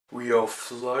We'll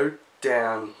float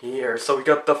down here. So we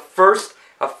got the first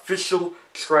official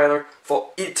trailer for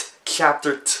It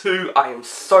Chapter 2. I am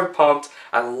so pumped.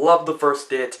 I love the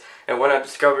first It. And when I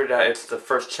discovered that it's the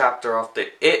first chapter of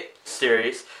the It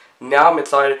series, now I'm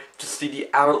excited to see the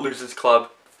Out Losers Club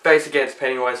face against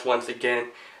Pennywise once again.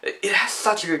 It has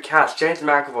such a good cast. James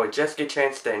McAvoy, Jessica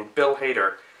Chastain, Bill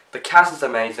Hader. The cast is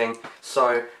amazing.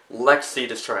 So let's see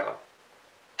this trailer.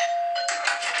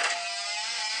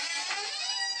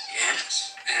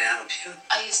 Yes, may I help you?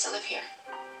 I used to live here.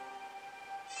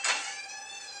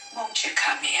 Won't you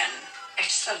come in?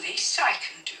 It's the least I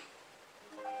can do.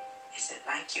 Is it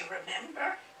like you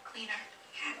remember? Cleaner.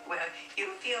 Well,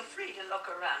 you feel free to look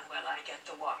around while I get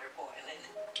the water boiling.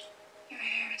 Your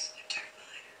hair is winter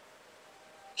blood.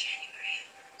 January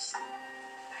burns. My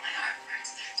heart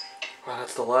burns there. Wow,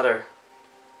 that's the letter.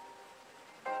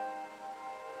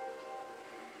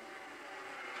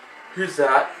 Who's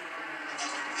that?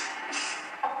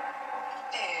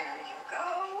 There you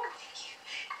go.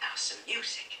 Now some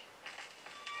music.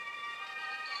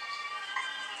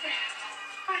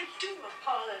 I do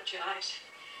apologize.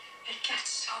 It gets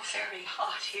so very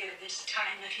hot here this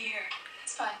time of year.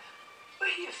 It's fine. Well,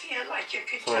 you feel like you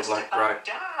could Sounds just like about right.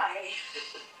 die.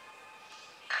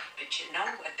 But you know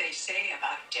what they say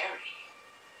about Derry?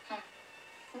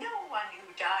 No one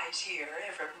who dies here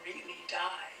ever really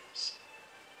dies.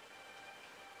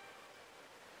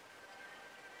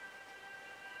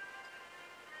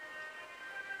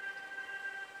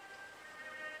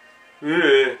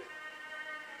 Yeah.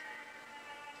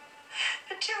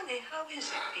 Tell me, how is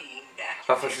it being back?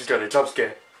 I thought she's got a jump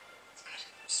scare. It's good.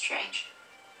 Strange.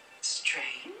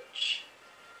 Strange?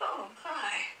 Oh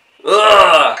my.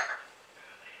 Ugh!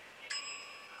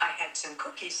 I had some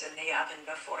cookies in the oven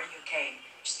before you came.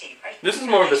 Stay right This is there.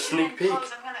 more of a sneak peek. I'm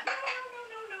gonna...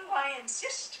 No, I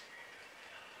insist.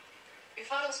 Your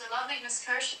photos are lovely, Miss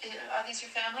Kirsch. Are these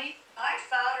your family? My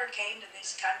father came to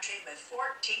this country with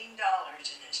 $14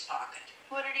 in his pocket.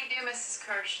 What did he do, Mrs.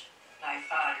 Kirsch? My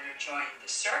father joined the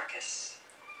circus.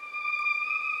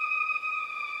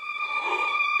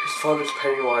 His father's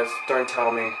Pennywise. Don't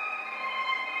tell me.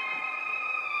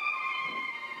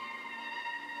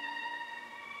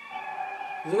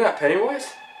 Isn't that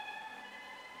Pennywise?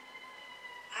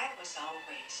 I was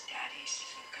always Daddy's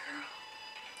little girl.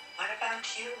 What about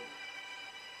you?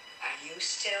 Are you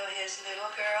still his little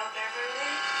girl,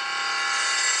 Beverly?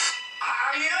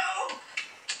 Are you?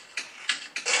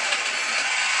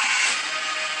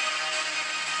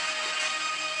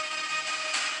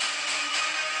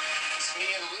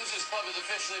 The Losers Club has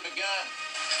officially begun.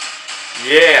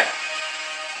 Yeah!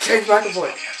 James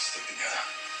McAvoy! We have to stick together.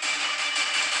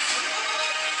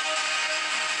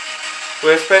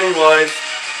 Where's Pennywise?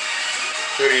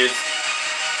 There he is.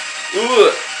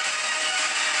 Ooh!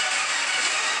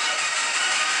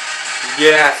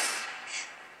 Yes!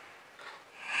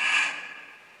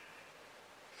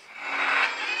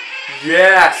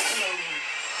 Yes!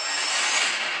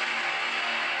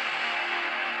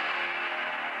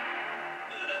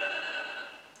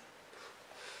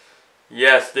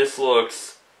 Yes, this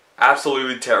looks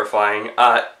absolutely terrifying.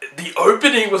 The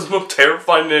opening was more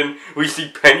terrifying than we see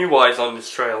Pennywise on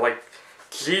this trailer. Like,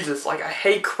 Jesus, like, I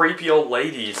hate creepy old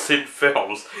ladies in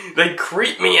films. They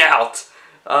creep me out.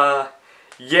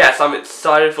 Yes, I'm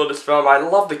excited for this film. I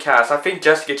love the cast. I think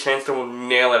Jessica Chastain will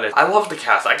nail it. I love the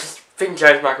cast. I just think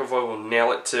James McAvoy will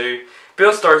nail it too.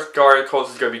 Bill Skarsgård, of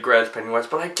course, is going to be great as Pennywise,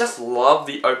 but I just love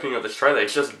the opening of this trailer.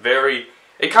 It's just very...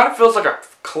 It kind of feels like a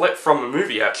clip from a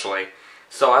movie, actually.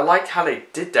 So I liked how they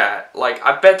did that. Like,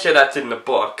 I bet you that's in the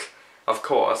book, of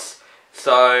course.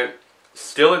 So,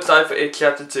 still excited for It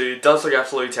Chapter 2. It does look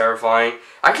absolutely terrifying.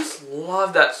 I just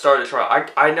love that starter trailer.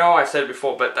 I know I said it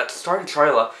before, but that starter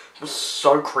trailer was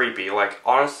so creepy. Like,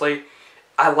 honestly,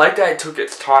 I like that it took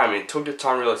its time. It took its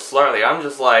time really slowly. I'm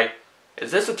just like,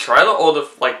 is this a trailer or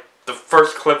the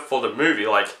first clip for the movie?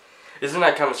 Like, isn't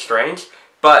that kind of strange?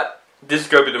 But this is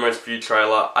going to be the most viewed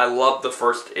trailer. I love the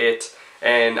first It.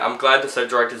 And I'm glad the same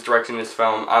director is directing this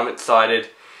film. I'm excited.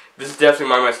 This is definitely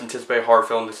my most anticipated horror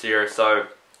film this year. So,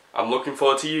 I'm looking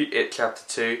forward to you, It Chapter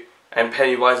 2. And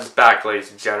Pennywise is back, ladies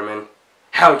and gentlemen.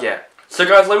 Hell yeah. So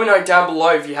guys, let me know down below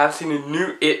if you have seen the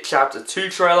new It Chapter 2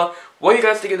 trailer. What do you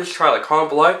guys think of this trailer? Comment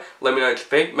below. Let me know what you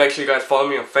think. Make sure you guys follow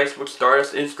me on Facebook,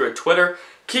 Stardust, Instagram, Twitter.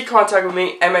 Keep contact with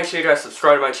me. And make sure you guys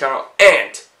subscribe to my channel.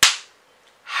 And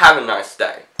have a nice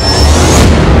day.